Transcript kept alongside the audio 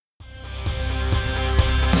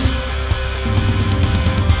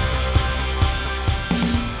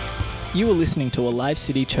You are listening to a Live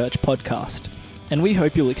City Church podcast, and we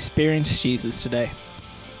hope you'll experience Jesus today.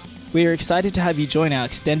 We are excited to have you join our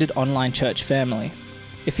extended online church family.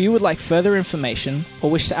 If you would like further information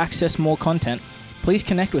or wish to access more content, please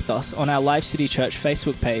connect with us on our Live City Church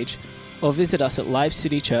Facebook page or visit us at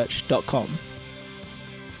livecitychurch.com.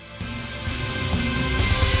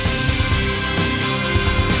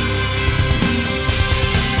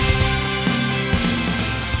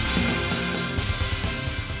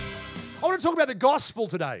 I want to talk about the gospel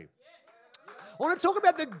today. I want to talk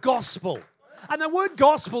about the gospel. And the word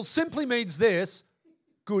gospel simply means this: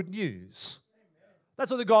 good news. That's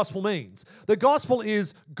what the gospel means. The gospel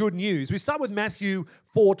is good news. We start with Matthew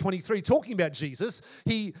 4:23, talking about Jesus.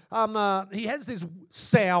 He has this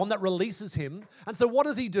sound that releases him. And so what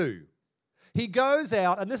does he do? He goes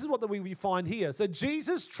out, and this is what we find here. So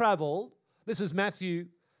Jesus traveled, this is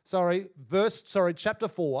chapter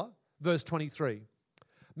 4, verse 23.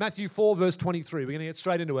 Matthew 4, verse 23. We're going to get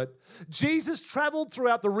straight into it. Jesus traveled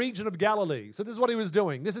throughout the region of Galilee. So this is what he was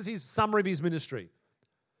doing. This is his summary of his ministry.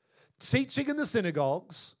 Teaching in the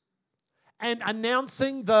synagogues and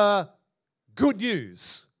announcing the good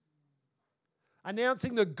news.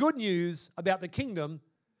 Announcing the good news about the kingdom,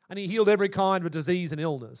 and he healed every kind of disease and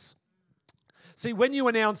illness. See, when you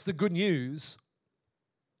announce the good news,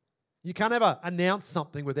 you can't ever announce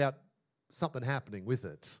something without something happening with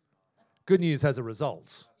it. Good news has a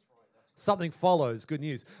result. Something follows good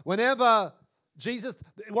news. Whenever Jesus,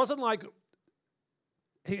 it wasn't like,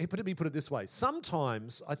 he put it this way.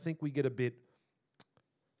 Sometimes I think we get a bit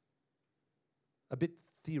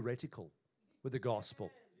theoretical with the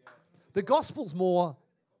gospel. The gospel's more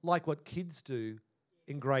like what kids do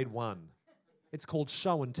in grade 1. It's called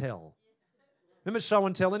show and tell. Remember show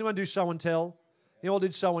and tell? Anyone do show and tell? You all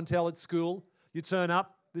did show and tell at school. You turn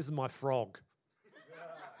up, this is my frog.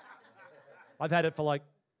 I've had it for like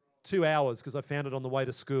 2 hours because I found it on the way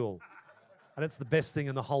to school. And it's the best thing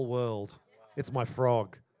in the whole world. It's my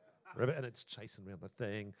frog. And it's chasing around the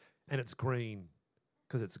thing. And it's green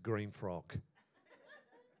because it's a green frog.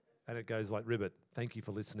 And it goes like, Ribbit, thank you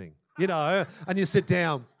for listening. You know, and you sit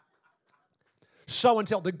down. Show and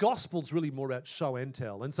tell. The gospel's really more about show and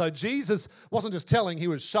tell. And so Jesus wasn't just telling, he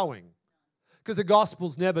was showing. Because the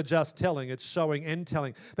gospel's never just telling, it's showing and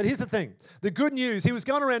telling. But here's the thing. The good news, he was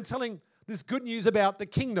going around telling this good news about the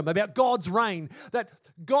kingdom, about God's reign, that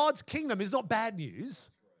God's kingdom is not bad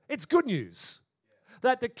news, it's good news.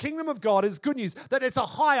 That the kingdom of God is good news, that it's a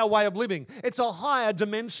higher way of living, it's a higher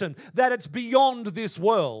dimension, that it's beyond this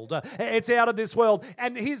world, it's out of this world.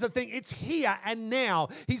 And here's the thing, it's here and now.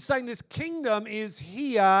 He's saying this kingdom is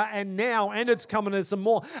here and now, and it's coming, there's some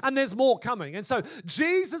more, and there's more coming. And so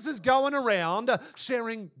Jesus is going around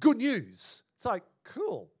sharing good news. It's like,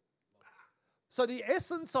 cool. So the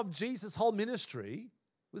essence of Jesus' whole ministry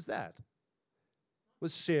was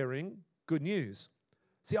sharing good news.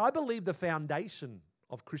 See, I believe the foundation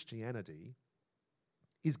of Christianity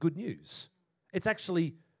is good news. It's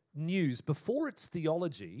actually news. Before it's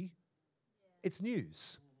theology, it's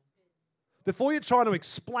news. Before you're trying to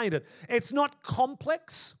explain it, it's not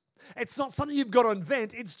complex. It's not something you've got to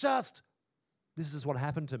invent. It's just, this is what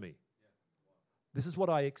happened to me. This is what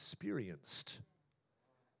I experienced.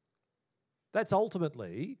 That's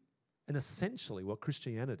ultimately and essentially what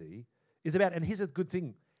Christianity is about. And here's a good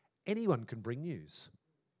thing. Anyone can bring news.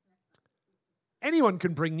 Anyone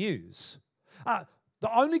can bring news.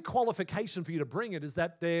 The only qualification for you to bring it is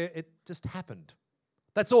that it just happened.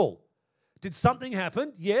 That's all. Did something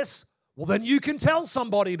happen? Yes. Well, then you can tell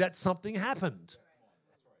somebody that something happened.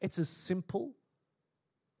 It's as simple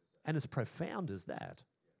and as profound as that.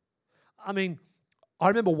 I mean, I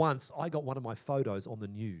remember once I got one of my photos on the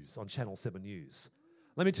news, on Channel 7 News.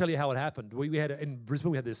 Let me tell you how it happened. We had in Brisbane,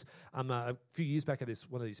 we had this a few years back,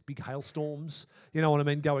 one of these big hailstorms, you know what I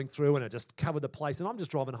mean, going through, and it just covered the place. And I'm just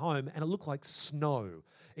driving home, and it looked like snow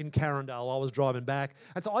in Carindale. I was driving back,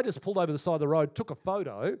 and so I just pulled over the side of the road, took a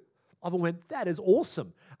photo of it, and went, that is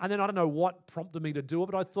awesome. And then I don't know what prompted me to do it,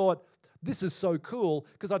 but I thought, this is so cool,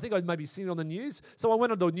 because I think I'd maybe seen it on the news. So I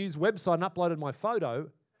went on the news website and uploaded my photo,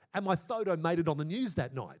 and my photo made it on the news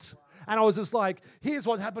that night. And I was just like, here's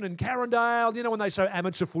what happened in Carindale. You know, when they show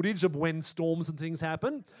amateur footage of when storms and things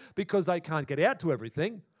happen because they can't get out to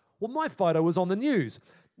everything. Well, my photo was on the news.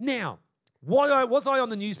 Now, was I on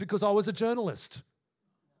the news because I was a journalist?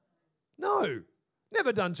 No.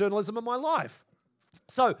 Never done journalism in my life.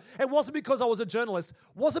 So it wasn't because I was a journalist.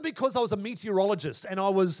 Was it because I was a meteorologist and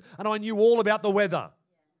I knew all about the weather?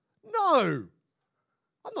 No.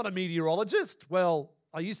 I'm not a meteorologist. Well,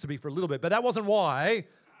 I used to be for a little bit, but that wasn't why.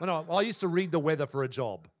 I used to read the weather for a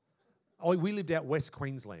job. We lived out West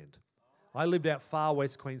Queensland. I lived out far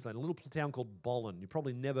west Queensland, a little town called Bollen. You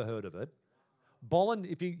probably never heard of it. Bollen,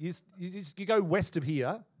 if you go west of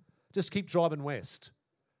here, just keep driving west,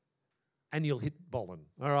 and you'll hit Bollen.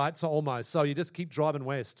 All right, so almost. So you just keep driving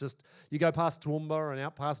west. You go past Toowoomba and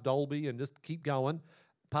out past Dalby, and just keep going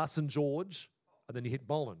past St George, and then you hit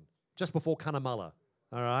Bollen just before Cunnamulla.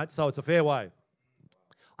 All right, so it's a fair way.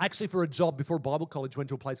 Actually, for a job before Bible college, went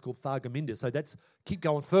to a place called Thargomindah. So that's keep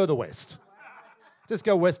going further west. Just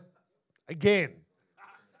go west again.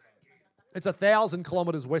 It's 1,000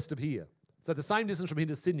 kilometres west of here. So the same distance from here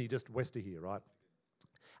to Sydney, just west of here, right?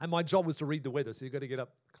 And my job was to read the weather. So you've got to get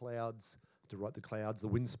up clouds, to write the clouds, the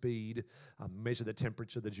wind speed, measure the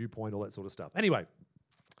temperature, the dew point, all that sort of stuff. Anyway,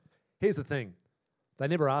 here's the thing. They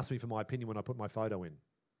never asked me for my opinion when I put my photo in.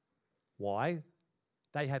 Why?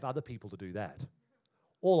 They have other people to do that.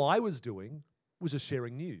 All I was doing was just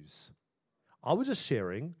sharing news. I was just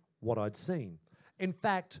sharing what I'd seen. In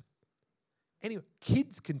fact, anyway,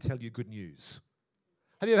 kids can tell you good news.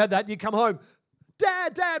 Have you ever had that? You come home,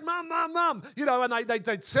 Dad, Mum, and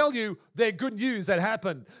they tell you their good news that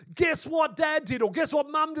happened. Guess what Dad did, or guess what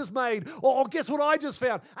Mum just made, or guess what I just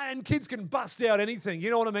found. And kids can bust out anything,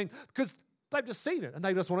 you know what I mean? Because they've just seen it and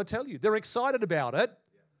they just want to tell you. They're excited about it.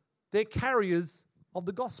 They're carriers of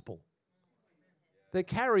the gospel. They're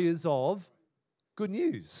carriers of good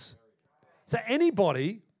news. So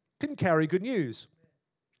anybody can carry good news.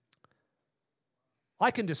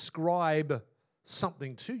 I can describe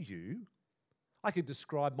something to you. I could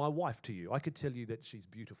describe my wife to you. I could tell you that she's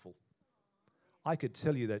beautiful. I could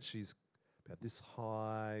tell you that she's about this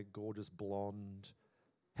high, gorgeous blonde.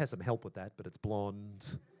 Has some help with that, but it's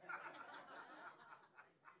blonde.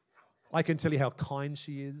 I can tell you how kind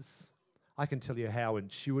she is. I can tell you how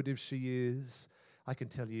intuitive she is. I can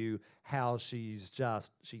tell you how she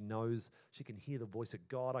knows, she can hear the voice of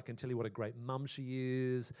God. I can tell you what a great mum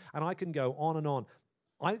she is. And I can go on and on.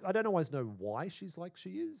 I don't always know why she's like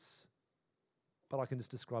she is, but I can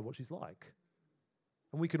just describe what she's like.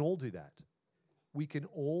 And we can all do that. We can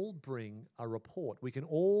all bring a report. We can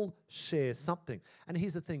all share something. And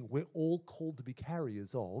here's the thing, we're all called to be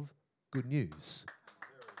carriers of good news.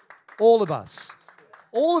 All of us.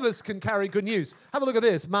 All of us can carry good news. Have a look at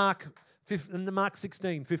this, Mark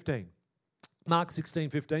 16:15. Mark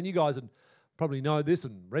 16:15. You guys probably know this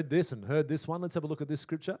and read this and heard this one. Let's have a look at this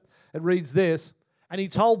scripture. It reads this, and he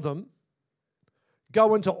told them,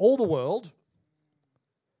 go into all the world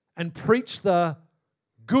and preach the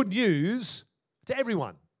good news to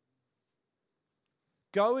everyone.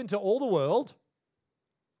 Go into all the world.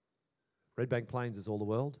 Redbank Plains is all the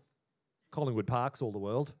world. Collingwood Park's all the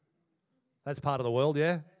world. That's part of the world,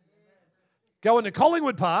 yeah? Go into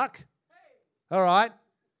Collingwood Park, all right,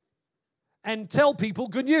 and tell people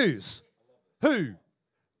good news. Who?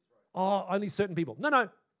 Oh, only certain people. No,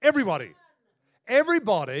 everybody.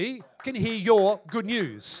 Everybody can hear your good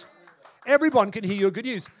news. Everyone can hear your good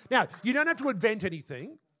news. Now, you don't have to invent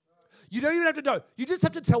anything. You don't even have to know. You just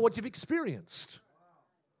have to tell what you've experienced.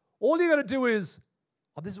 All you got to do is,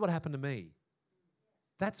 this is what happened to me.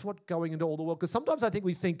 That's what going into all the world. Because sometimes I think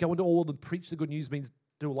we think go into all the world and preach the good news means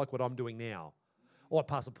do like what I'm doing now. Or what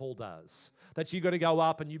Pastor Paul does. That you've got to go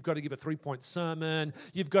up and you've got to give a 3-point sermon.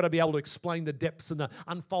 You've got to be able to explain the depths and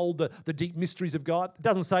unfold the deep mysteries of God. It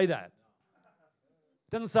doesn't say that.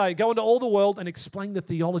 It doesn't say go into all the world and explain the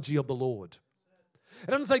theology of the Lord.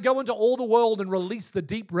 It doesn't say go into all the world and release the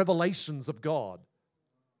deep revelations of God.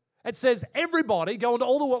 It says everybody go into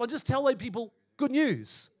all the world and just tell their people good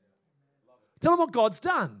news. Tell them what God's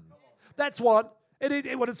done. That's what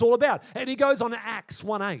it's all about. And he goes on to Acts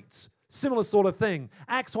 1:8. Similar sort of thing.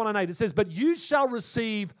 Acts 1:8. It says, but you shall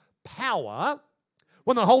receive power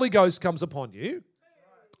when the Holy Ghost comes upon you.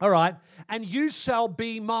 All right. And you shall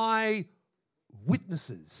be my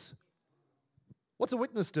witnesses. What's a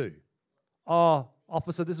witness do? Oh,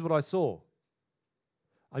 officer, this is what I saw.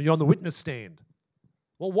 Are you on the witness stand?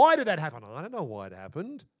 Well, why did that happen? I don't know why it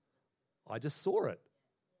happened. I just saw it.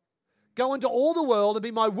 Go into all the world and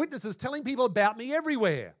be my witnesses, telling people about me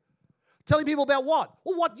everywhere. Telling people about what?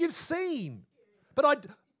 Well, what you've seen. But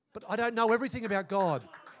I don't know everything about God.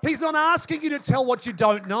 He's not asking you to tell what you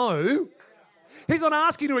don't know. He's not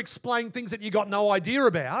asking you to explain things that you got no idea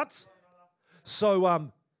about.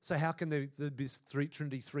 So how can there be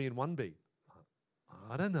Trinity 3 in 1 be?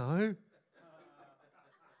 I don't know.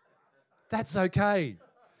 That's okay.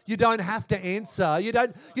 You don't have to answer. You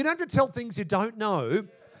don't have to tell things you don't know.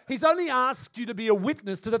 He's only asked you to be a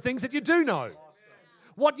witness to the things that you do know.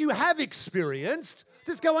 What you have experienced,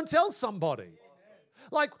 just go and tell somebody.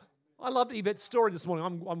 Like, I loved Yvette's story this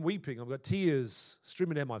morning. I'm weeping. I've got tears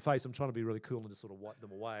streaming down my face. I'm trying to be really cool and just sort of wipe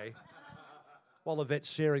them away. while Yvette's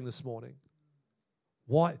sharing this morning.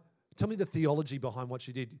 Why? Tell me the theology behind what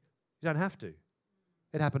she did. You don't have to.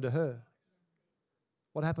 It happened to her.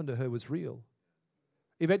 What happened to her was real.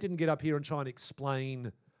 Yvette didn't get up here and try and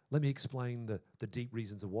explain, let me explain the deep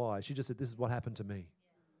reasons of why. She just said, this is what happened to me.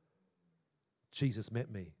 Jesus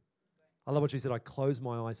met me. I love what she said. I closed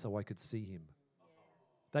my eyes so I could see him.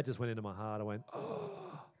 That just went into my heart. I went, oh,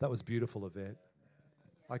 that was beautiful, Yvette.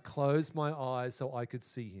 I closed my eyes so I could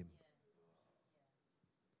see him.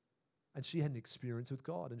 And she had an experience with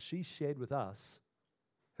God, and she shared with us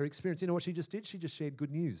her experience. You know what she just did? She just shared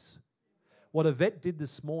good news. What Yvette did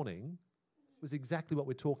this morning was exactly what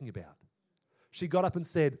we're talking about. She got up and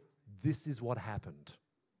said, this is what happened.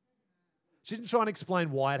 She didn't try and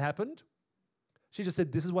explain why it happened. She just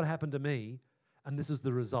said, this is what happened to me, and this is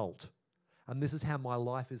the result. And this is how my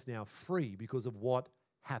life is now free because of what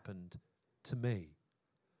happened to me.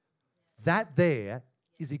 That there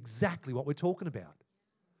is exactly what we're talking about.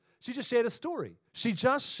 She just shared a story. She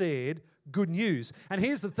just shared good news. And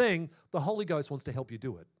here's the thing, the Holy Ghost wants to help you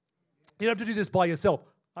do it. You don't have to do this by yourself.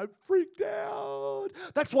 I'm freaked out.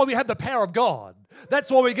 That's why we have the power of God. That's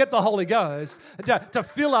why we get the Holy Ghost to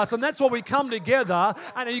fill us. And that's why we come together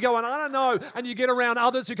and you go, and I don't know, and you get around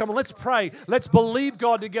others who come, and let's pray. Let's believe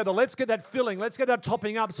God together. Let's get that filling. Let's get that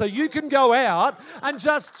topping up so you can go out and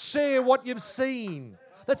just share what you've seen.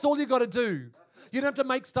 That's all you got to do. You don't have to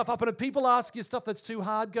make stuff up. And if people ask you stuff that's too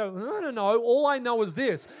hard, go, I don't know. All I know is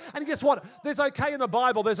this. And guess what? There's okay in the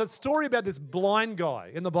Bible. There's a story about this blind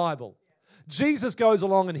guy in the Bible. Jesus goes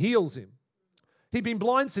along and heals him. He'd been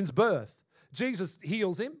blind since birth. Jesus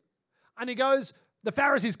heals him. And he goes, the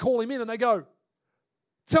Pharisees call him in and they go,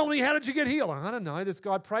 tell me, how did you get healed? I don't know. This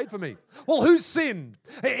guy prayed for me. Well, who sinned?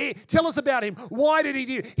 Tell us about him. Why did he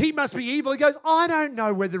do? He must be evil. He goes, I don't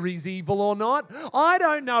know whether he's evil or not. I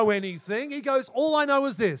don't know anything. He goes, all I know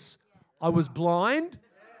is this. I was blind.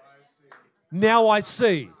 Now I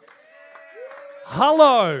see.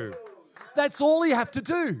 Hello. That's all you have to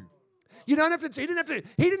do. You don't have to. He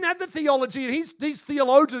didn't have the theology, and these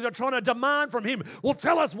theologians are trying to demand from him, well,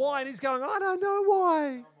 tell us why. And he's going, I don't know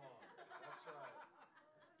why.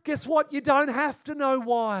 Guess what? You don't have to know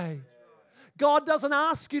why. God doesn't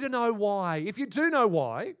ask you to know why. If you do know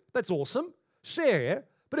why, that's awesome. Share.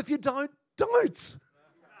 But if you don't.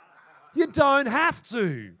 You don't have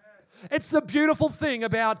to. It's the beautiful thing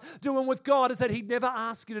about doing with God is that he never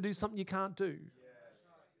asks you to do something you can't do.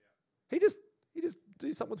 He just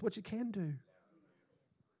do something with what you can do.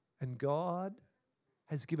 And God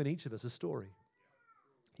has given each of us a story.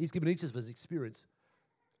 He's given each of us an experience.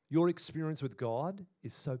 Your experience with God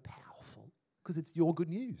is so powerful because it's your good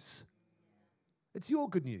news. It's your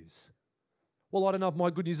good news. Well, I don't know if my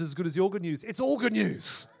good news is as good as your good news. It's all good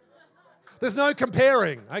news. There's no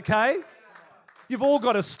comparing, okay? You've all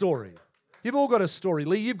got a story. You've all got a story.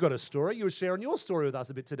 Lee, you've got a story. You were sharing your story with us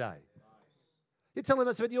a bit today. You're telling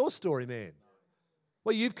us about your story, man.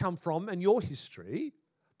 Where you've come from and your history.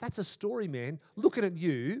 That's a story, man. Looking at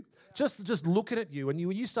you, just looking at you, and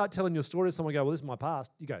when you start telling your story to someone, go, well, this is my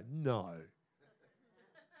past. You go, no.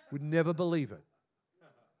 Would never believe it.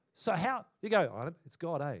 So how? You go, it's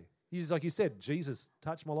God, eh? Like you said, Jesus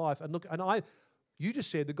touched my life. And look, you just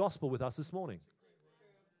shared the gospel with us this morning.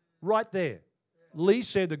 Right there. Lee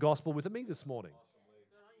shared the gospel with me this morning.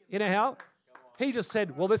 You know how? He just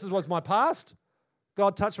said, well, this was my past.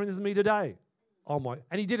 God touched me, this is me today. Oh my.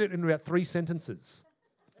 And he did it in about 3 sentences.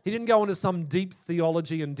 He didn't go into some deep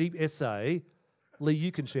theology and deep essay. Lee,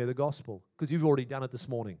 you can share the gospel because you've already done it this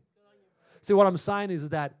morning. See, what I'm saying is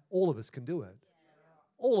that all of us can do it.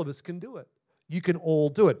 All of us can do it. You can all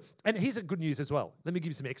do it. And here's a good news as well. Let me give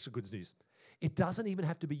you some extra good news. It doesn't even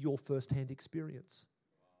have to be your first-hand experience.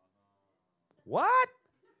 What?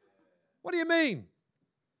 What do you mean?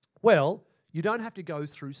 Well, you don't have to go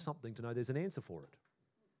through something to know there's an answer for it.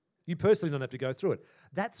 You personally don't have to go through it.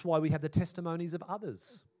 That's why we have the testimonies of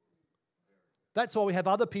others. That's why we have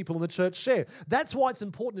other people in the church share. That's why it's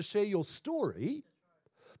important to share your story,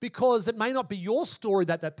 because it may not be your story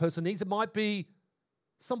that person needs. It might be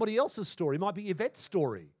somebody else's story. It might be Yvette's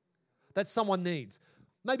story that someone needs.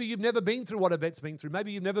 Maybe you've never been through what Yvette's been through.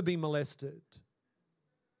 Maybe you've never been molested.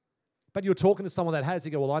 But you're talking to someone that has.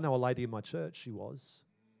 You go, well, I know a lady in my church. She was.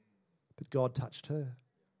 But God touched her.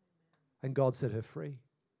 And God set her free.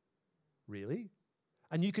 Really?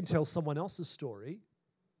 And you can tell someone else's story.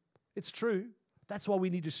 It's true. That's why we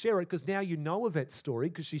need to share it, because now you know Yvette's story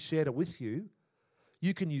because she shared it with you.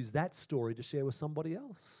 You can use that story to share with somebody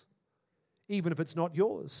else, even if it's not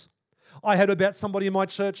yours. I heard about somebody in my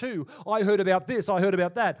church who, I heard about this, I heard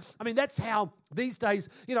about that. I mean, that's how these days,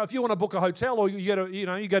 if you want to book a hotel or you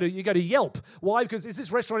go to Yelp. Why? Because is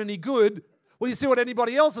this restaurant any good? Well, you see what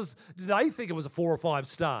anybody else is. They think it was a 4 or 5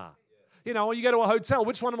 star. You know, or you go to a hotel,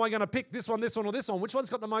 which one am I going to pick? This one, or this one? Which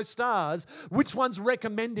one's got the most stars? Which one's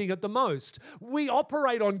recommending it the most? We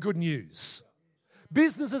operate on good news.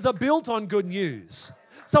 Businesses are built on good news.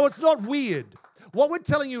 So it's not weird. What we're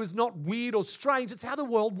telling you is not weird or strange. It's how the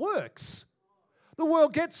world works. The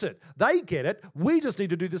world gets it. They get it. We just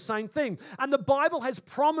need to do the same thing. And the Bible has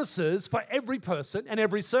promises for every person and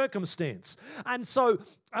every circumstance. And so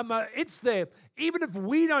it's there. Even if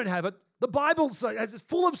we don't have it, the Bible is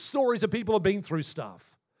full of stories of people who have been through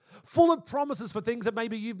stuff, full of promises for things that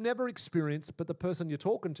maybe you've never experienced, but the person you're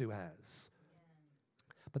talking to has.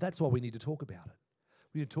 But that's why we need to talk about it.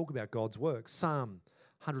 We need to talk about God's work. Psalm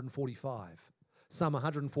 145. Psalm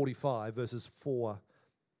 145, verses 4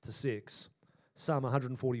 to 6. Psalm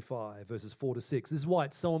 145, verses 4 to 6. This is why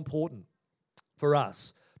it's so important for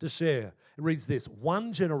us to share. It reads this: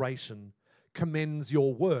 one generation commends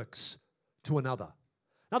your works to another.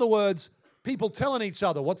 In other words, people telling each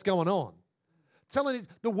other what's going on, telling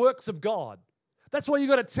the works of God. That's why you've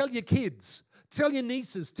got to tell your kids, tell your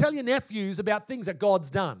nieces, tell your nephews about things that God's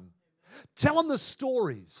done. Tell them the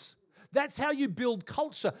stories. That's how you build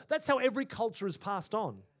culture. That's how every culture is passed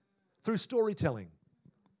on, through storytelling.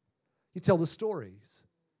 You tell the stories,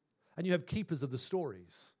 and you have keepers of the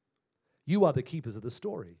stories. You are the keepers of the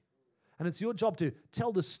story. And it's your job to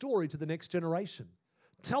tell the story to the next generation.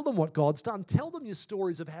 Tell them what God's done. Tell them your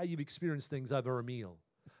stories of how you've experienced things over a meal.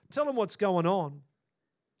 Tell them what's going on.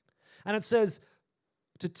 And it says,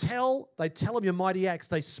 they tell of your mighty acts.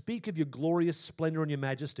 They speak of your glorious splendor and your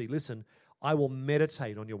majesty. Listen, I will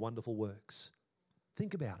meditate on your wonderful works.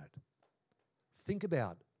 Think about it. Think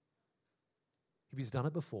about if he's done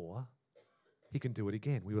it before, he can do it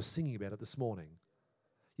again. We were singing about it this morning.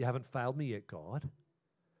 You haven't failed me yet, God.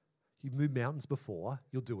 You've moved mountains before,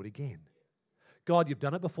 you'll do it again. God, you've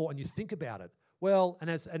done it before, and you think about it. Well, and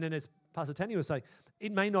then as Pastor Tanya was saying,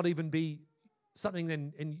 it may not even be something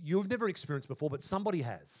and you've never experienced before, but somebody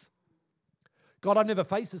has. God, I've never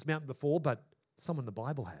faced this mountain before, but someone in the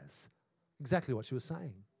Bible has. Exactly what she was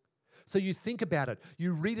saying. So you think about it,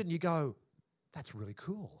 you read it and you go, that's really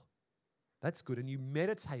cool. That's good. And you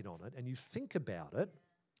meditate on it and you think about it,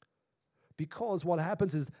 because what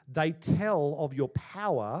happens is they tell of your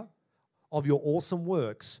power, of your awesome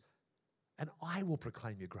works, and I will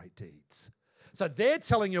proclaim your great deeds. So they're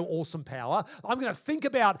telling you awesome power. I'm going to think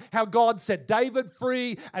about how God set David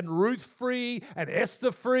free and Ruth free and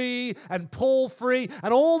Esther free and Paul free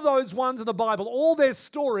and all those ones in the Bible, all their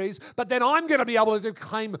stories, but then I'm going to be able to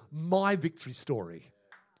claim my victory story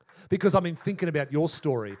because I've been thinking about your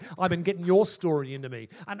story. I've been getting your story into me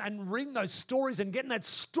and reading those stories and getting that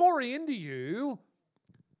story into you.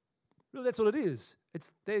 Really, that's what it is.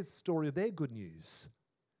 It's their story of their good news.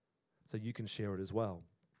 So you can share it as well.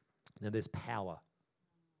 Now there's power.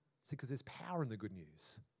 See, because there's power in the good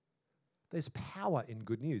news. There's power in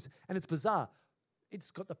good news. And it's bizarre.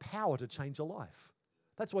 It's got the power to change a life.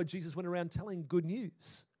 That's why Jesus went around telling good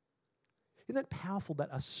news. Isn't that powerful that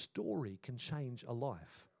a story can change a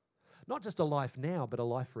life? Not just a life now, but a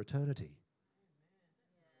life for eternity.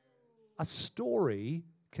 A story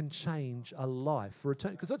can change a life for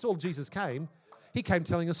eternity. Because that's all Jesus came. He came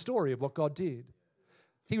telling a story of what God did.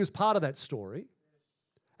 He was part of that story.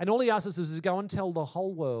 And all he asks us is to go and tell the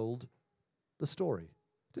whole world the story.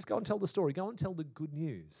 Just go and tell the story. Go and tell the good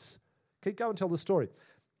news. Okay, go and tell the story.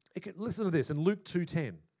 Listen to this in Luke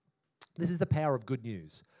 2:10. This is the power of good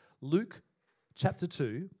news. Luke chapter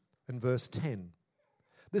 2 and verse 10.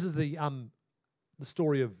 This is the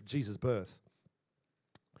story of Jesus' birth.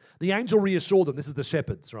 The angel reassured them. This is the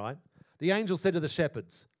shepherds, right? The angel said to the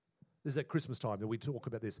shepherds, this is at Christmas time that we talk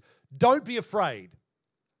about this, don't be afraid.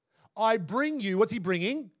 I bring you, what's he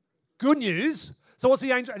bringing? Good news. So what's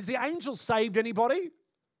the angel? Has the angel saved anybody?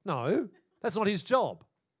 No, that's not his job.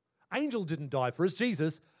 Angels didn't die for us,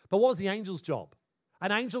 Jesus. But what was the angel's job?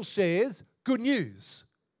 An angel shares good news.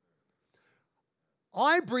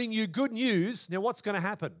 I bring you good news. Now what's going to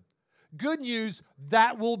happen? Good news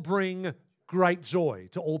that will bring great joy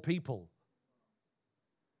to all people.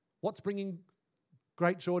 What's bringing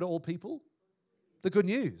great joy to all people? The good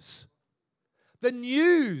news. The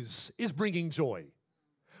news is bringing joy.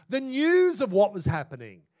 The news of what was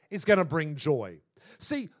happening is going to bring joy.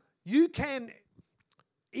 See, you can,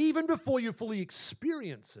 even before you fully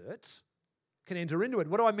experience it, can enter into it.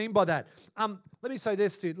 What do I mean by that? Let me say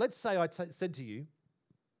this to you. Let's say I said to you,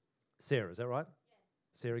 Sarah, is that right? Yes.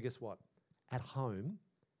 Sarah, guess what? At home,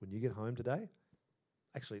 when you get home today,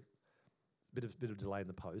 actually, it's a bit of delay in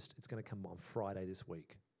the post. It's going to come on Friday this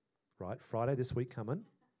week, right? Friday this week coming.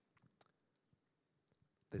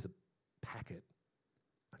 There's a packet.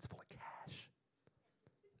 It's full of cash.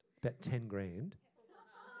 about 10 grand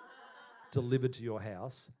delivered to your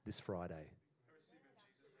house this Friday.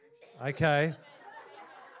 Okay.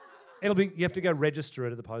 You have to go register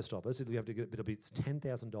it at the post office. It'll be it's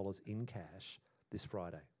 $10,000 in cash this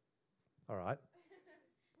Friday. All right.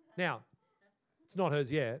 Now, it's not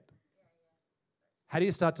hers yet. How do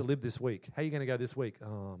you start to live this week? How are you going to go this week?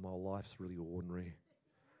 Oh, my life's really ordinary.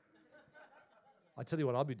 I tell you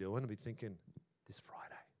what I'll be doing. I'll be thinking, this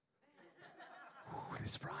Friday. Ooh,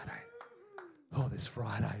 this Friday. Oh, this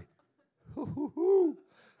Friday. Ooh.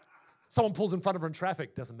 Someone pulls in front of her in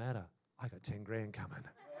traffic. Doesn't matter. I got 10 grand coming.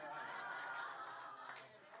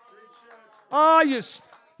 Oh,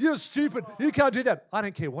 you're stupid. You can't do that. I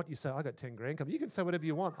don't care what you say. I got 10 grand coming. You can say whatever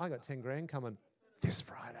you want. I got 10 grand coming this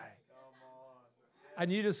Friday.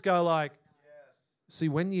 And you just go like, see,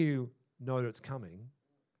 when you know that it's coming,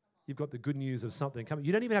 you've got the good news of something coming.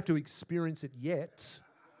 You don't even have to experience it yet,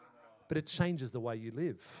 but it changes the way you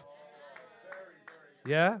live.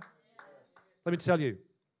 Yeah? Let me tell you,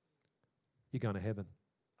 you're going to heaven.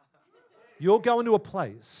 You're going to a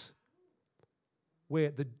place where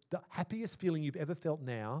the happiest feeling you've ever felt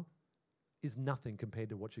now is nothing compared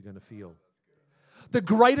to what you're going to feel. The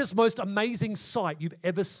greatest, most amazing sight you've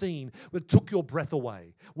ever seen that took your breath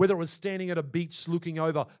away, whether it was standing at a beach looking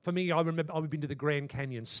over. For me, I remember I've been to the Grand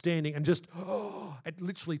Canyon, standing and just, it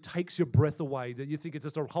literally takes your breath away. That you think it's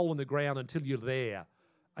just a hole in the ground until you're there.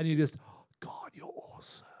 And you just, God, you're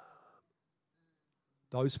awesome.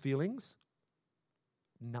 Those feelings,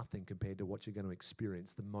 nothing compared to what you're going to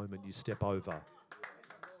experience the moment you step over.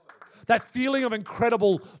 That feeling of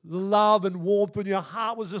incredible love and warmth when your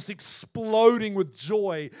heart was just exploding with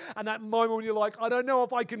joy. And that moment when you're like, I don't know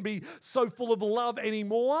if I can be so full of love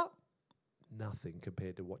anymore. Nothing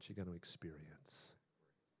compared to what you're going to experience.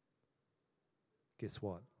 Guess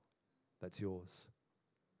what? That's yours.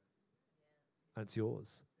 And it's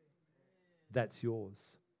yours. That's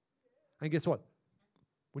yours. And guess what?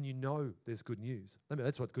 When you know there's good news, I mean,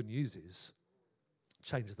 that's what good news is. It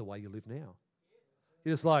changes the way you live now.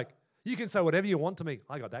 You're just like, you can say whatever you want to me.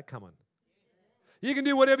 I got that coming. You can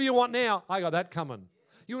do whatever you want now. I got that coming.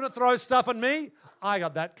 You want to throw stuff at me? I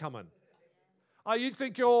got that coming. Oh, you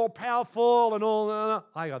think you're all powerful and all that?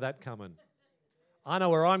 I got that coming. I know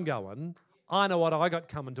where I'm going. I know what I got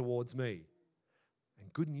coming towards me.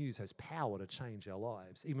 And good news has power to change our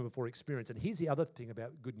lives, even before experience. And here's the other thing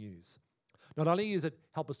about good news. Not only does it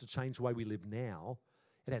help us to change the way we live now,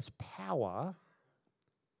 it has power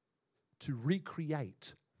to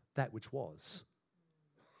recreate that which was.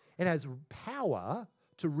 It has power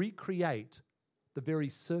to recreate the very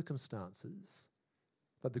circumstances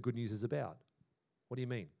that the good news is about. What do you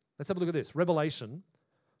mean? Let's have a look at this. Revelation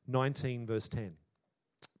 19, verse 10.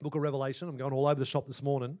 Book of Revelation. I'm going all over the shop this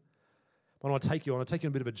morning. I want to take you on a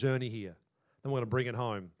bit of a journey here. Then we're going to bring it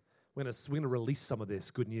home. We're going to release some of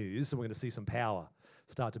this good news, and we're going to see some power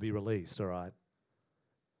start to be released, all right?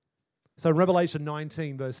 So in Revelation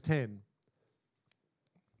 19, verse 10,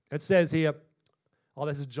 it says here,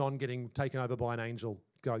 this is John getting taken over by an angel,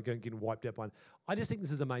 getting wiped out by an... I just think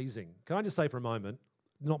this is amazing. Can I just say for a moment,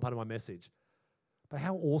 not part of my message, but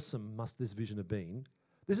how awesome must this vision have been?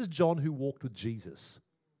 This is John who walked with Jesus.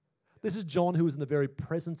 This is John who was in the very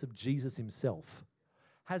presence of Jesus himself,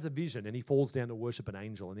 has a vision, and he falls down to worship an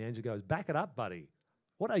angel, and the angel goes, back it up, buddy.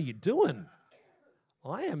 What are you doing?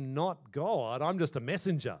 I am not God. I'm just a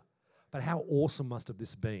messenger. But how awesome must have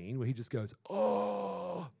this been where he just goes,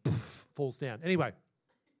 poof, falls down. Anyway,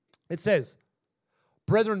 it says,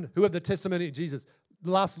 brethren who have the testimony of Jesus,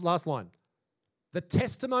 the last line, the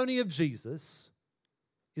testimony of Jesus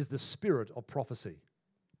is the spirit of prophecy.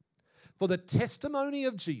 For the testimony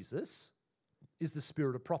of Jesus is the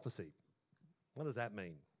spirit of prophecy. What does that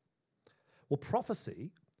mean? Well,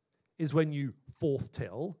 prophecy is when you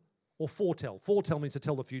forthtell or foretell. Foretell means to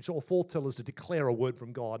tell the future, or foretell is to declare a word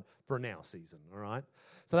from God for a now season, all right?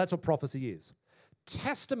 So that's what prophecy is.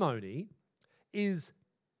 Testimony is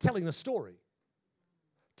telling the story.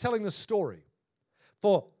 Telling the story.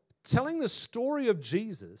 For telling the story of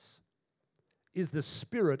Jesus is the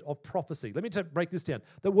spirit of prophecy. Let me break this down.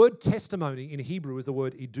 The word testimony in Hebrew is the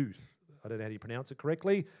word eduth. I don't know how you pronounce it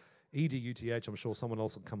correctly. E-D-U-T-H. I'm sure someone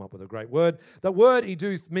else will come up with a great word. The word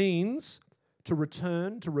eduth means to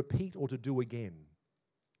return, to repeat, or to do again.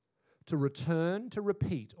 To return, to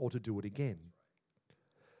repeat, or to do it again.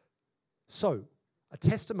 So, a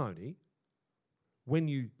testimony, when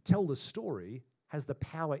you tell the story, has the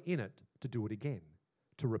power in it to do it again,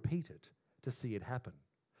 to repeat it, to see it happen.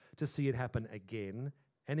 To see it happen again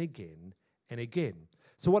and again and again.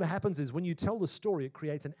 So what happens is when you tell the story, it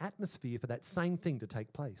creates an atmosphere for that same thing to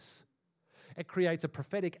take place. It creates a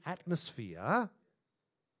prophetic atmosphere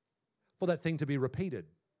for that thing to be repeated.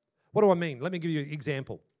 What do I mean? Let me give you an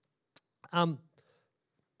example.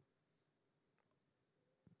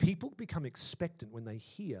 People become expectant when they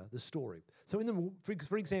hear the story. So,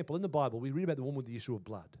 for example, in the Bible, we read about the woman with the issue of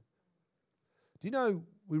blood. Do you know,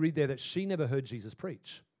 we read there that she never heard Jesus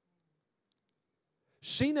preach.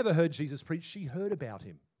 She never heard Jesus preach. She heard about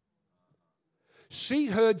him. She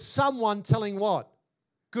heard someone telling what?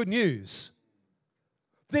 Good news.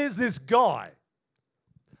 There's this guy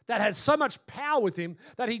that has so much power with him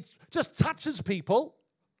that he just touches people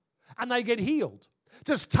and they get healed.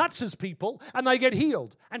 Just touches people and they get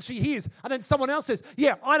healed. And she hears. And then someone else says,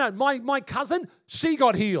 yeah, I know, my cousin, she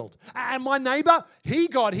got healed. And my neighbor, he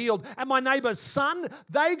got healed. And my neighbor's son,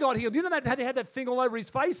 they got healed. You know that they had that thing all over his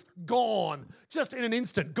face? Gone. Just in an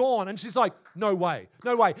instant, gone. And she's like, no way,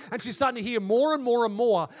 no way. And she's starting to hear more and more and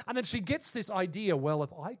more. And then she gets this idea, well, if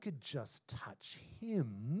I could just touch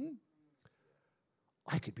him,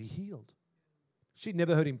 I could be healed. She'd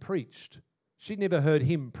never heard him preached. She'd never heard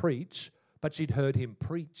him preach, but she'd heard him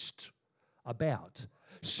preached about.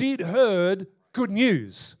 She'd heard good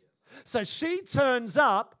news. So she turns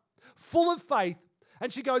up full of faith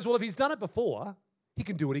and she goes, well, if he's done it before, he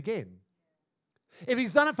can do it again. If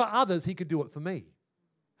he's done it for others, he could do it for me.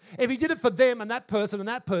 If he did it for them and that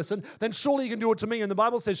person, then surely he can do it to me. And the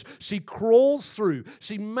Bible says she crawls through,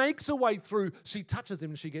 she makes her way through, she touches him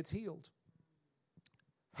and she gets healed.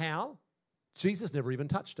 How? Jesus never even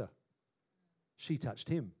touched her. She touched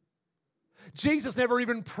him. Jesus never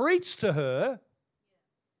even preached to her.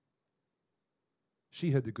 She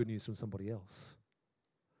heard the good news from somebody else.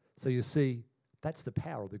 So you see, that's the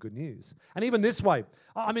power of the good news. And even this way,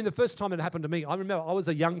 I mean, the first time it happened to me, I remember I was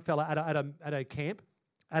a young fella at a camp,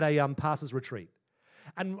 at a pastor's retreat.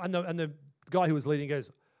 And the guy who was leading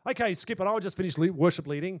goes, okay, Skip, and I just finished worship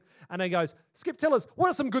leading. And he goes, Skip, tell us, what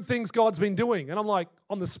are some good things God's been doing? And I'm like,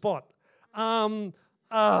 on the spot. I'm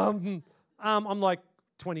like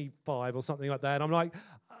 25 or something like that. I'm like,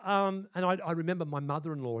 and I remember my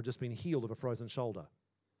mother-in-law had just been healed of a frozen shoulder.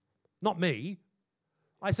 Not me.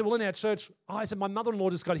 I said, well, in our church, my mother-in-law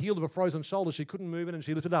just got healed of a frozen shoulder. She couldn't move it and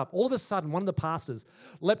she lifted it up. All of a sudden, one of the pastors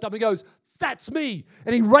leapt up and goes, that's me.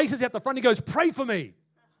 And he races out the front. He goes, pray for me.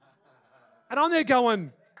 And I'm there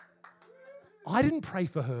going, I didn't pray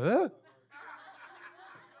for her.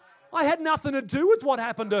 I had nothing to do with what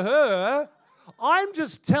happened to her. I'm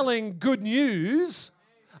just telling good news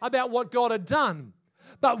about what God had done.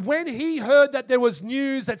 But when he heard that there was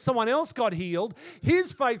news that someone else got healed,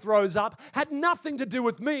 his faith rose up, had nothing to do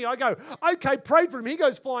with me. I go, okay, pray for him. He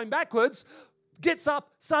goes flying backwards, gets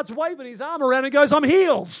up, starts waving his arm around and goes, I'm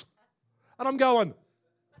healed. And I'm going,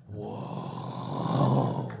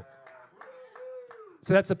 whoa.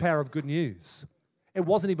 So that's the power of good news. It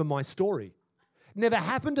wasn't even my story. It never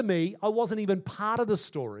happened to me. I wasn't even part of the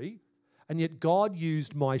story. And yet God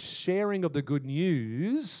used my sharing of the good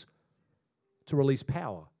news to release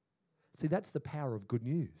power. See, that's the power of good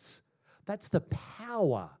news. That's the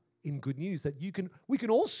power in good news that we can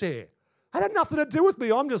all share. It had nothing to do with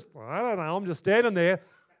me. I'm just standing there.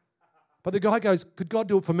 But the guy goes, could God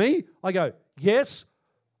do it for me? I go, yes.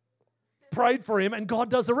 Prayed for him and God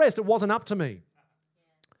does the rest. It wasn't up to me.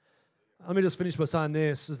 Let me just finish by saying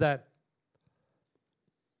this, is that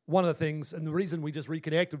one of the things, and the reason we just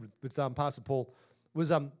reconnected with Pastor Paul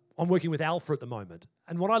was I'm working with Alpha at the moment.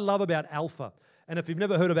 And what I love about Alpha, and if you've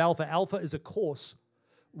never heard of Alpha, Alpha is a course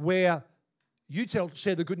where you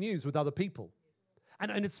share the good news with other people.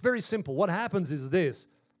 And it's very simple. What happens is this.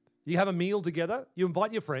 You have a meal together. You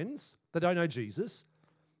invite your friends that don't know Jesus.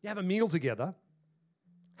 You have a meal together,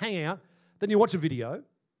 hang out. Then you watch a video,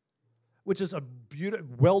 which is a beautiful,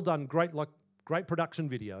 well done, great production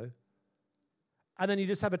video. And then you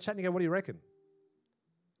just have a chat and you go, what do you reckon?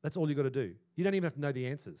 That's all you got to do. You don't even have to know the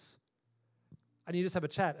answers. And you just have a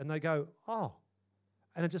chat and they go, oh.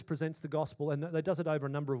 And it just presents the gospel and they does it over a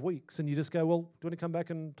number of weeks. And you just go, well, do you want to come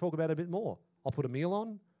back and talk about it a bit more? I'll put a meal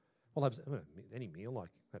on. We'll have any meal, like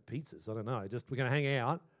pizzas, I don't know. We're going to hang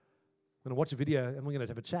out. We're going to watch a video and we're going to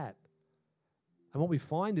have a chat. And what we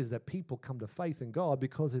find is that people come to faith in God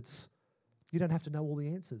because you don't have to know all the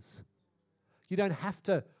answers. You don't have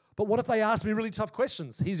to. But what if they ask me really tough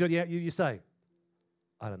questions? Here's what you say.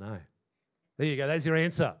 I don't know. There you go. There's your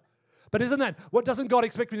answer. But isn't that, what doesn't God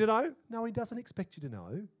expect me to know? No, he doesn't expect you to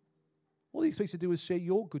know. All he expects you to do is share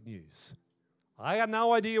your good news. I got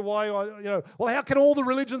no idea why, well, how can all the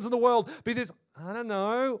religions in the world be this? I don't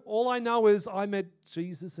know. All I know is I met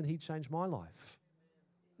Jesus and he changed my life.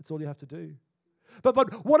 That's all you have to do.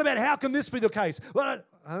 But what about how can this be the case? Well,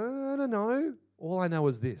 I don't know. All I know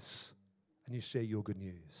is this. And you share your good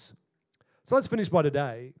news. So let's finish by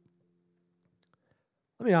today.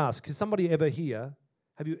 Let me ask, has somebody ever here,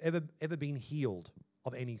 have you ever been healed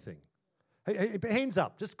of anything? Hey, hands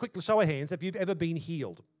up, just quickly show of hands if you've ever been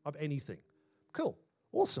healed of anything. Cool,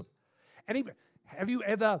 awesome. Have you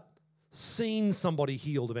ever seen somebody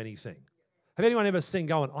healed of anything? Have anyone ever seen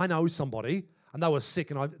going, I know somebody and they were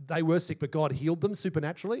sick they were sick but God healed them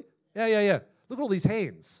supernaturally? Yeah. Look at all these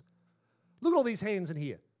hands. Look at all these hands in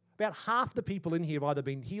here. About half the people in here have either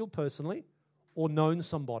been healed personally or known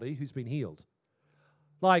somebody who's been healed.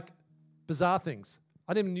 Like bizarre things.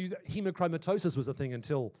 I never knew that hemochromatosis was a thing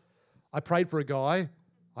until I prayed for a guy.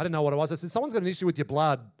 I didn't know what it was. I said, someone's got an issue with your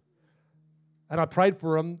blood. And I prayed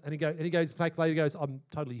for him, and he goes back later, he goes, I'm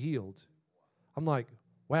totally healed. I'm like,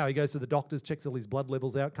 wow. He goes to the doctors, checks all his blood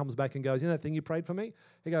levels out, comes back and goes, you know that thing you prayed for me?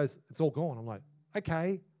 He goes, it's all gone. I'm like,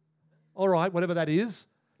 okay, all right, whatever that is.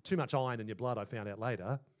 Too much iron in your blood, I found out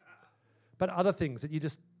later. But other things that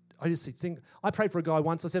I just think, I prayed for a guy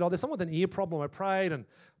once. I said, there's someone with an ear problem. I prayed, and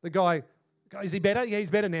the guy, is he better? Yeah,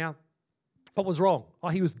 he's better now. What was wrong? Oh,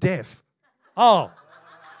 he was deaf. Oh.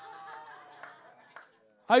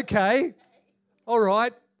 Okay. All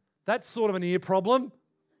right. That's sort of an ear problem.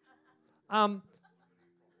 You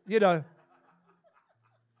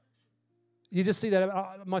just see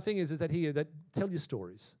that. My thing is that here, that tell your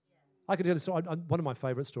stories. I could tell a story. One of my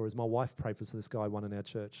favourite stories, my wife prayed for this guy, one in our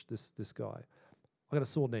church, this guy. I got a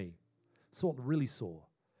sore knee. Really sore.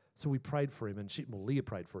 So we prayed for him, and Leah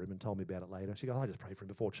prayed for him and told me about it later. She goes, I just prayed for him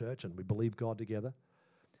before church, and we believed God together.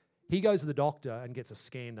 He goes to the doctor and gets a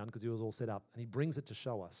scan done because he was all set up, and he brings it to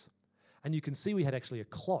show us. And you can see we had actually a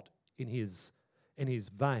clot in his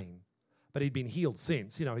vein, but he'd been healed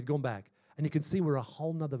since. He'd gone back. And you can see where a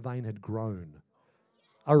whole nother vein had grown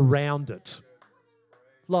around it.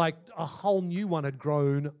 Like a whole new one had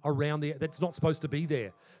grown around there that's not supposed to be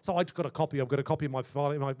there. So I've got a copy of my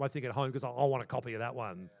file, my thing at home because I want a copy of that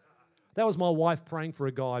one. That was my wife praying for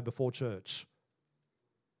a guy before church.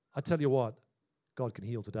 I tell you what, God can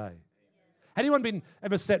heal today. Anyone been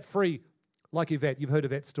ever set free like Yvette? You've heard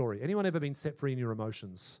Yvette's story. Anyone ever been set free in your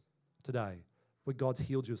emotions today? Where God's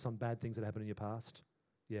healed you of some bad things that happened in your past?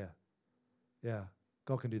 Yeah.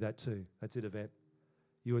 God can do that too. That's it, Yvette.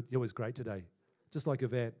 You're always great today. Just like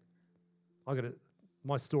Yvette.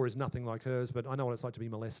 My story is nothing like hers, but I know what it's like to be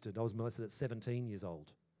molested. I was molested at 17 years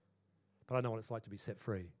old. But I know what it's like to be set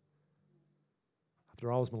free.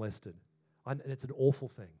 After I was molested. And it's an awful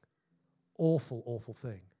thing. Awful, awful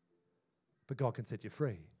thing. But God can set you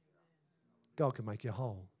free. God can make you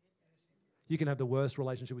whole. You can have the worst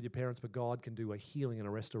relationship with your parents, but God can do a healing and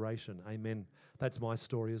a restoration. Amen. That's my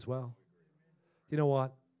story as well. You know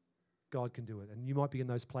what? God can do it. And you might be in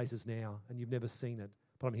those places now and you've never seen it,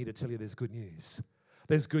 but I'm here to tell you there's good news.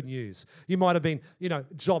 There's good news. You might have been,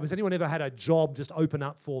 job. Has anyone ever had a job just open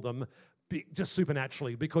up for them just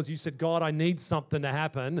supernaturally because you said, God, I need something to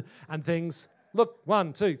happen, and things, look,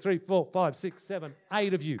 1, 2, 3, 4, 5, 6, 7,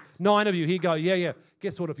 8 of you, 9 of you, here you go, yeah.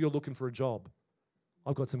 Guess what, if you're looking for a job?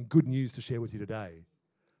 I've got some good news to share with you today.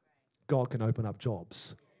 God can open up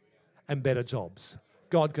jobs and better jobs.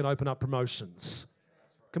 God can open up promotions.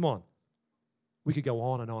 Come on. We could go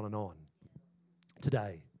on and on and on.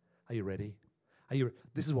 Today, are you ready?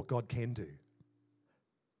 This is what God can do.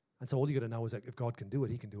 And so all you got to know is that if God can do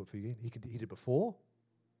it, He can do it for you. He did it before.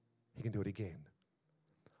 He can do it again.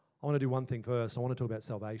 I want to do one thing first. I want to talk about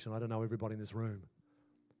salvation. I don't know everybody in this room.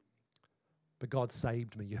 But God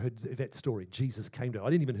saved me. You heard that story. Jesus came to her. I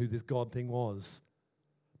didn't even know who this God thing was.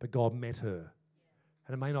 But God met her.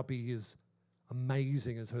 And it may not be as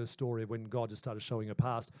amazing as her story when God just started showing her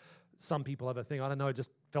past. Some people have a thing, I don't know, it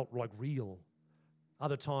just felt like real.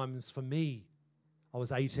 Other times for me, I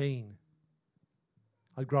was 18.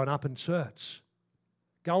 I'd grown up in church,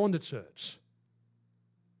 going to church.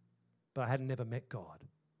 But I hadn't never met God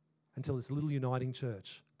until this little uniting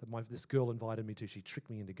church that this girl invited me to. She tricked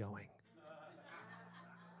me into going.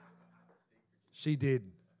 She did.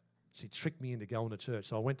 She tricked me into going to church.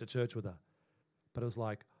 So I went to church with her. But it was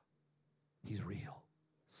like, He's real.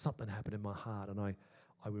 Something happened in my heart. And I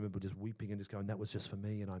remember just weeping and just going, that was just for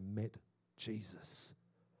me. And I met Jesus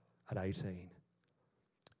at 18.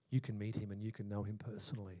 You can meet Him and you can know Him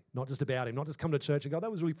personally. Not just about Him. Not just come to church and go,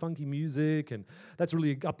 that was really funky music and that's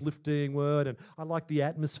really an uplifting word and I like the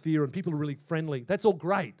atmosphere and people are really friendly. That's all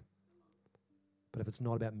great. But if it's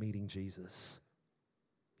not about meeting Jesus,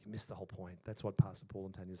 you miss the whole point. That's what Pastor Paul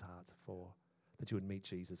and Tanya's hearts are for, that you would meet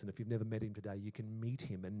Jesus. And if you've never met Him today, you can meet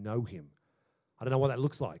Him and know Him. I don't know what that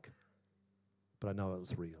looks like, but I know it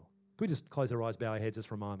was real. Can we just close our eyes, bow our heads just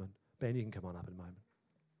for a moment? Ben, you can come on up in a moment.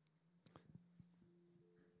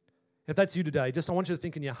 If that's you today, I want you to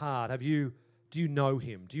think in your heart, do you know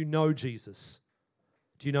Him? Do you know Jesus?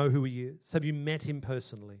 Do you know who he is? Have you met him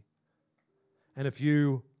personally? And if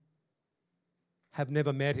you have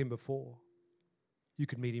never met him before, you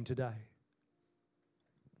could meet him today.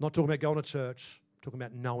 Not talking about going to church, talking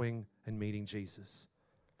about knowing and meeting Jesus.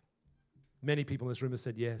 Many people in this room have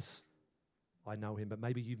said, yes, I know him, but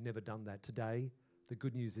maybe you've never done that. Today, the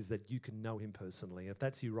good news is that you can know him personally. If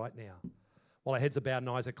that's you right now, while our heads are bowed and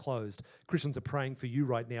eyes are closed, Christians are praying for you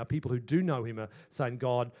right now. People who do know him are saying,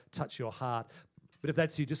 God, touch your heart. But if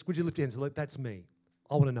that's you, just would you lift your hands and say, that's me.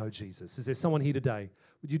 I want to know Jesus. Is there someone here today?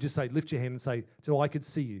 Would you just say, lift your hand and say, so I could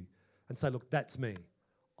see you. And say, look, that's me.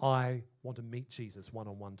 I want to meet Jesus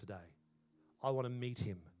one-on-one today. I want to meet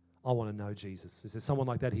him. I want to know Jesus. Is there someone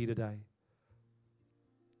like that here today?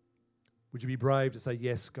 Would you be brave to say,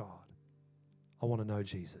 yes, God, I want to know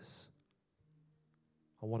Jesus.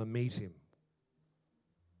 I want to meet him.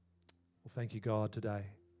 Well, thank you, God, today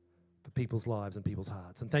for people's lives and people's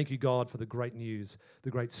hearts. And thank you, God, for the great news, the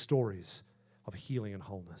great stories of healing and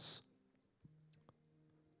wholeness.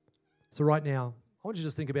 So right now, I want you to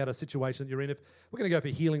just think about a situation that you're in. If we're going to go for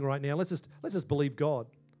healing right now, let's just believe God.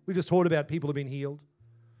 We've just heard about people who have been healed.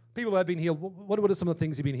 People who have been healed. What are some of the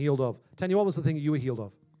things you've been healed of? Tanya, what was the thing that you were healed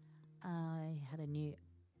of? I had a new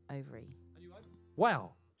ovary.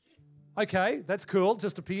 Wow. Okay, that's cool.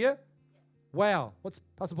 Just appear. Wow.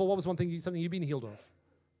 Pastor Paul, what was something you've been healed of?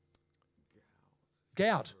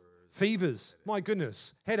 Gout. Fevers. My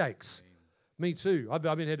goodness. Headaches. Me too. I've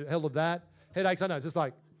been held of that. Headaches, I know. It's just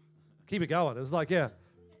like, keep it going. It's like, yeah.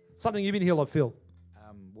 Something you've been healed of, Phil.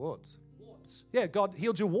 Warts. Yeah, God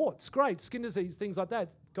healed your warts. Great. Skin disease, things like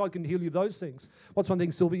that. God can heal you of those things. What's one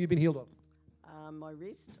thing, Sylvia, you've been healed of? My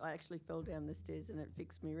wrist. I actually fell down the stairs and it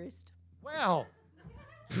fixed my wrist. Wow.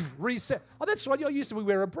 Reset. Oh, that's right. I used to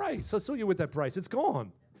wear a brace. I saw you with that brace. It's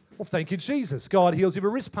gone. Well, thank you, Jesus. God heals you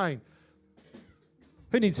of wrist pain.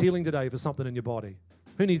 Who needs healing today for something in your body?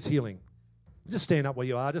 Who needs healing? Just stand up where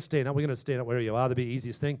you are. Just stand up. We're going to stand up where you are. That'll be the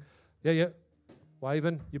easiest thing. Yeah.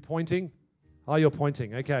 Waving. You're pointing. Oh, you're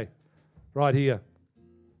pointing. Okay. Right here.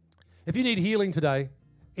 If you need healing today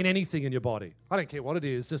in anything in your body, I don't care what it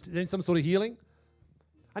is, just in some sort of healing.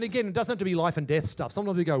 And again, it doesn't have to be life and death stuff.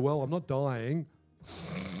 Sometimes we go, well, I'm not dying.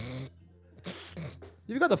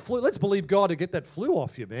 You've got the flu. Let's believe God to get that flu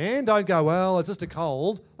off you, man. Don't go, well, it's just a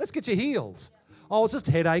cold. Let's get you healed. Oh, it's just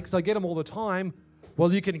headaches. I get them all the time.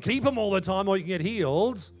 Well, you can keep them all the time or you can get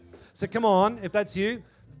healed. So come on, if that's you,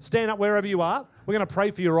 stand up wherever you are. We're going to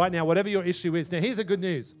pray for you right now, whatever your issue is. Now, here's the good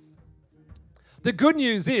news. The good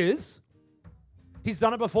news is he's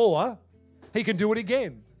done it before. He can do it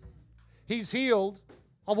again. He's healed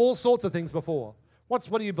of all sorts of things before. What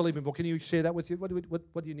do you believe in for? Can you share that with you? What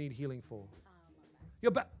do you need healing for?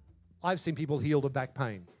 Your back. I've seen people healed of back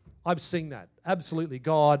pain. I've seen that. Absolutely.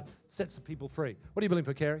 God sets the people free. What do you believe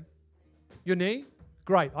for, Carrie? Your knee?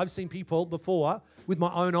 Great. I've seen people before with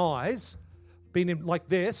my own eyes being in like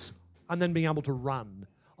this and then being able to run.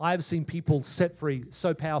 I've seen people set free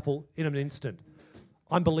so powerful in an instant.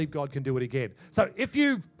 I believe God can do it again. So if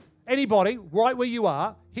anybody, right where you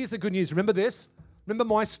are, here's the good news. Remember this? Remember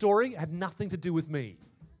my story? It had nothing to do with me.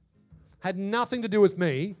 Had nothing to do with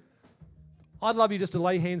me. I'd love you just to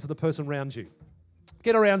lay hands on the person around you.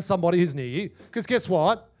 Get around somebody who's near you. Because guess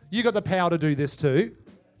what? You got the power to do this too.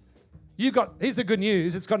 Here's the good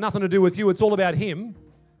news. It's got nothing to do with you. It's all about him.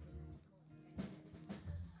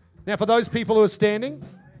 Now, for those people who are standing,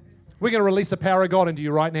 we're going to release the power of God into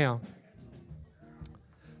you right now.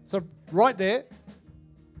 So right there,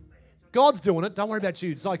 God's doing it. Don't worry about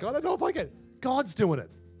you. It's like, I don't know if I can. God's doing it.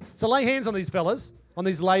 So lay hands on these fellas, on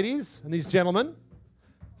these ladies and these gentlemen,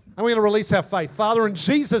 and we're going to release our faith. Father, in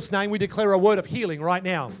Jesus' name, we declare a word of healing right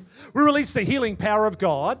now. We release the healing power of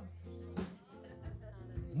God.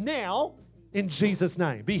 Now, in Jesus'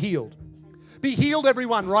 name, be healed. Be healed,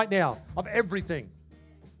 everyone, right now, of everything.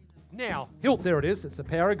 Now, healed. There it is. It's the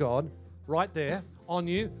power of God right there on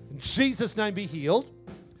you. In Jesus' name, be healed.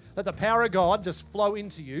 Let the power of God just flow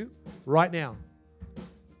into you right now.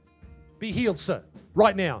 Be healed, sir,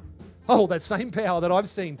 right now. Oh, that same power that I've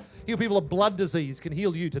seen heal people of blood disease can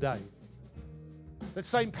heal you today. That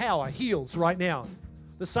same power heals right now.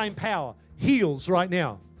 The same power heals right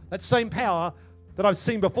now. That same power that I've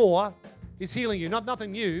seen before is healing you.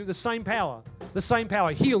 Nothing new, the same power. The same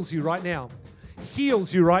power heals you right now.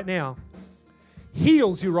 Heals you right now.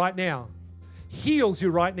 Heals you right now. Heals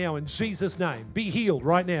you right now in Jesus' name. Be healed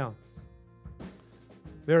right now.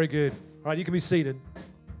 Very good. All right, you can be seated.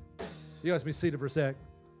 You guys can be seated for a sec.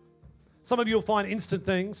 Some of you will find instant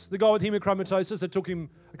things. The guy with hemochromatosis, it took him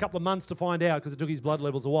a couple of months to find out because it took his blood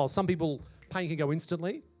levels a while. Some people, pain can go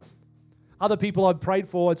instantly. Other people I've prayed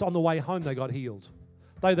for, it's on the way home they got healed.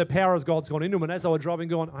 The power of God's gone into them. And as they were driving,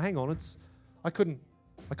 going, oh, hang on, I couldn't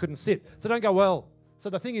sit. So don't go, well. So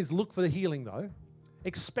the thing is, look for the healing though.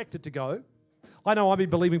 Expect it to go. I know I've been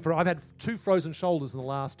believing I've had 2 frozen shoulders in the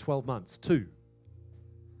last 12 months. 2.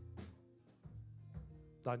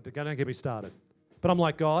 Don't get me started. But I'm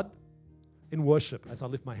like, God, in worship, as I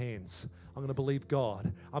lift my hands, I'm going to believe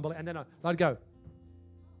God. And then I'd go,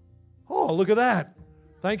 oh, look at that.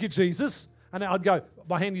 Thank you, Jesus. And then I'd go,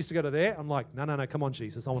 my hand used to go to there. I'm like, no, come on,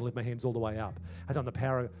 Jesus. I want to lift my hands all the way up. As I'm the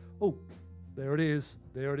power of, there it is.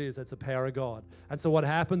 That's the power of God. And so what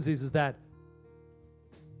happens is that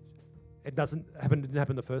it didn't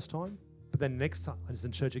happen the first time, but then next time I was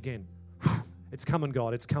in church again. It's coming,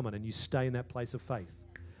 God, it's coming. And you stay in that place of faith.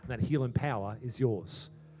 And that healing power is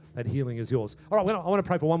yours. That healing is yours. All right, I want to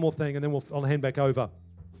pray for one more thing, and then I'll hand back over.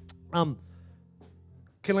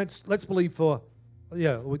 Let's believe for,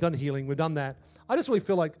 we've done healing, we've done that. I just really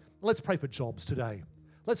feel like let's pray for jobs today.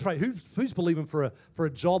 Let's pray. Who's believing for a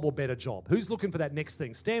job or better job? Who's looking for that next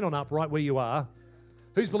thing? Stand on up right where you are.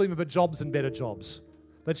 Who's believing for jobs and better jobs?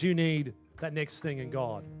 That you need that next thing in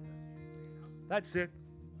God. That's it.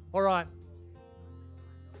 All right.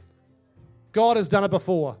 God has done it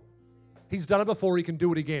before. He's done it before. He can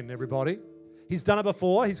do it again, everybody. He's done it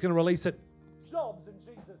before. He's going to release it. Jobs in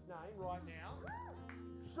Jesus' name right now.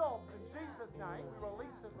 Jobs in Jesus' name. We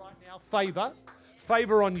release it right now. Favor.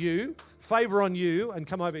 Favor on you. Favor on you. And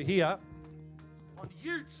come over here. On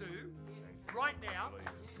you two. Right now.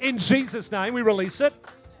 In Jesus' name, we release it.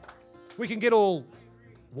 We can get all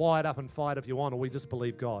wired up and fired if you want, or we just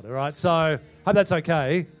believe God. All right? So, hope that's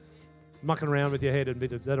okay. Mucking around with your head a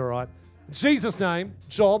bit. Is that all right? In Jesus' name,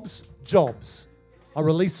 jobs. I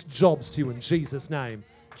release jobs to you in Jesus' name.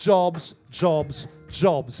 Jobs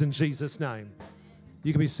in Jesus' name.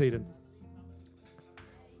 You can be seated.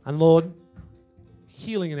 And Lord,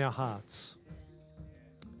 healing in our hearts.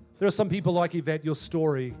 There are some people like Yvette, your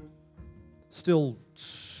story still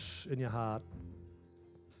in your heart.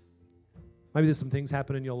 Maybe there's some things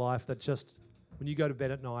happen in your life that just, when you go to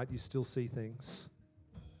bed at night, you still see things.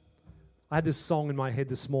 I had this song in my head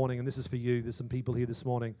this morning, and this is for you. There's some people here this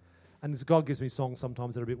morning. And God gives me songs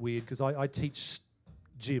sometimes that are a bit weird because I teach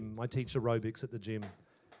gym. I teach aerobics at the gym.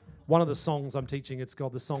 One of the songs I'm teaching,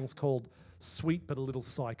 the song's called Sweet But a Little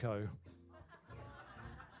Psycho.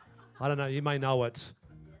 I don't know, you may know it.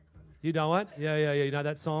 You know it? Yeah, you know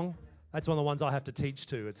that song? That's one of the ones I have to teach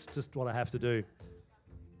to. It's just what I have to do.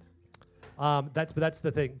 That's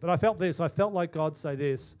the thing. But I felt like God say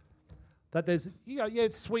this, that there's,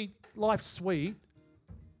 it's sweet, life's sweet,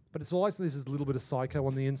 but it's always there's this little bit of psycho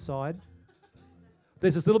on the inside.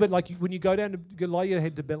 There's this little bit like when you go down to lie your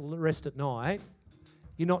head to bed, rest at night,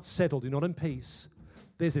 you're not settled, you're not in peace.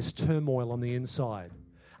 There's this turmoil on the inside.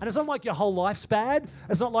 And it's not like your whole life's bad.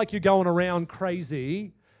 It's not like you're going around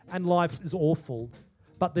crazy and life is awful.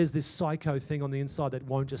 But there's this psycho thing on the inside that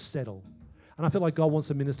won't just settle. And I feel like God wants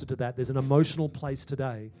to minister to that. There's an emotional place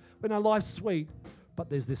today where life's sweet, but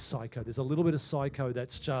there's this psycho. There's a little bit of psycho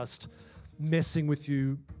that's just messing with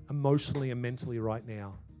you emotionally and mentally right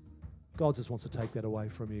now. God just wants to take that away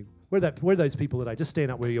from you. Where are those people today? Just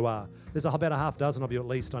stand up where you are. There's about a half dozen of you at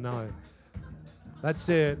least, I know. That's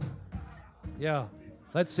it. Yeah,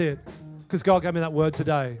 that's it. Because God gave me that word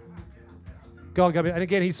today. God gave me, and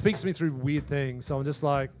again, He speaks to me through weird things. So I'm just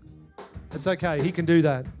like, it's okay. He can do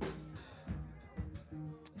that.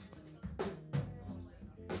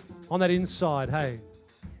 On that inside, hey,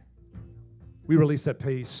 we release that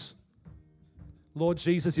peace. Lord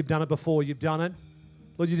Jesus, You've done it before. You've done it.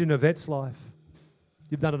 Lord, You did in Yvette's life.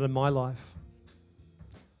 You've done it in my life.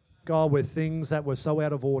 God, where things that were so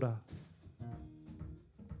out of order,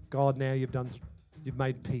 God, now You've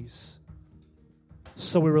made peace.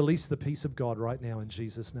 So we release the peace of God right now in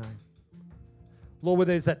Jesus' name. Lord, where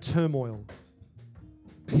there's that turmoil,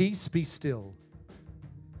 peace be still.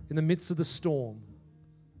 In the midst of the storm,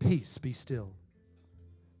 peace be still.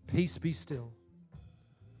 Peace be still.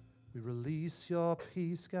 We release Your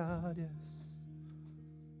peace, God, yes.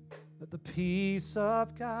 Let the peace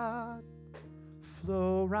of God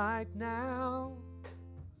flow right now,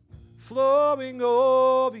 flowing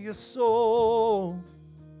over your soul.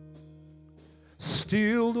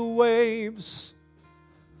 Still the waves,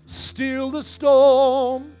 still the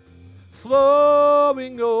storm,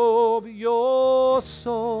 flowing over your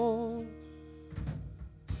soul.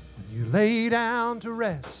 When you lay down to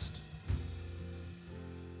rest,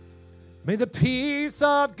 may the peace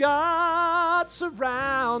of God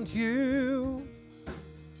surround you.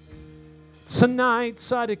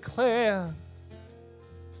 Tonight I declare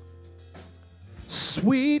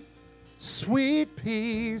sweet, sweet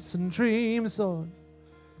peace and dreams, Lord.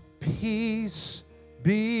 Peace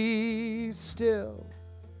be still.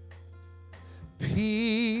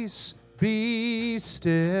 Peace, be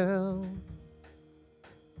still.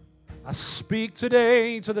 I speak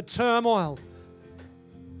today to the turmoil,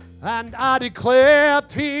 and I declare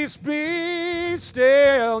peace, be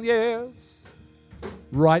still. Yes.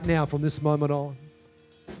 Right now, from this moment on,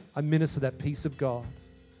 I minister that peace of God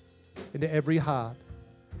into every heart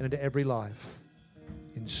and into every life.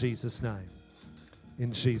 In Jesus' name.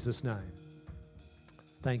 In Jesus' name.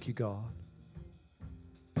 Thank you, God.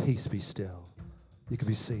 Peace be still. You can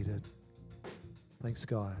be seated. Thanks,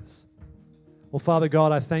 guys. Well, Father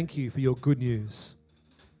God, I thank you for your good news.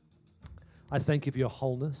 I thank you for your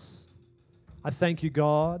wholeness. I thank you,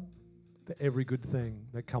 God, for every good thing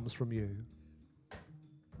that comes from you.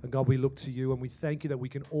 And God, we look to you and we thank you that we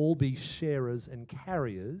can all be sharers and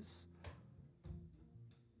carriers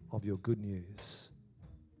of your good news.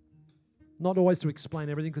 Not always to explain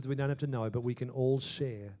everything because we don't have to know, but we can all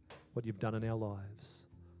share what you've done in our lives.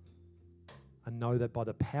 And know that by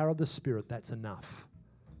the power of the Spirit, that's enough.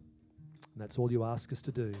 And that's all you ask us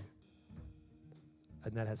to do.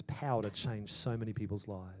 And that has power to change so many people's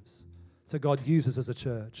lives. So God, use us as a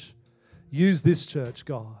church. Use this church,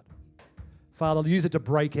 God. Father, use it to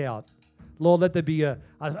break out. Lord, let there be a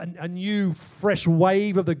new, fresh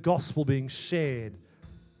wave of the gospel being shared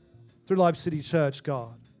through Life City Church,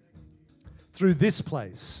 God. Through this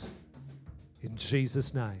place. In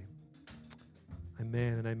Jesus' name.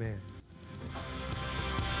 Amen and amen.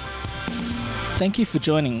 Thank you for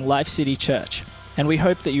joining Life City Church, and we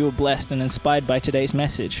hope that you were blessed and inspired by today's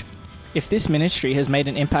message. If this ministry has made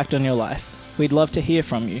an impact on your life, we'd love to hear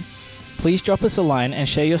from you. Please drop us a line and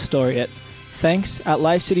share your story at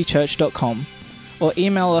thanks@lifecitychurch.com or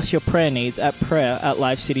email us your prayer needs at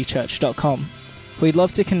prayer@lifecitychurch.com. We'd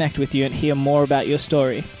love to connect with you and hear more about your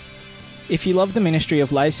story. If you love the ministry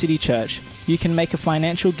of Life City Church, you can make a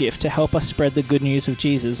financial gift to help us spread the good news of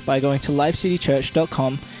Jesus by going to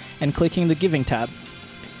lifecitychurch.com and clicking the Giving tab.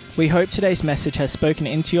 We hope today's message has spoken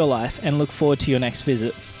into your life and look forward to your next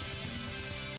visit.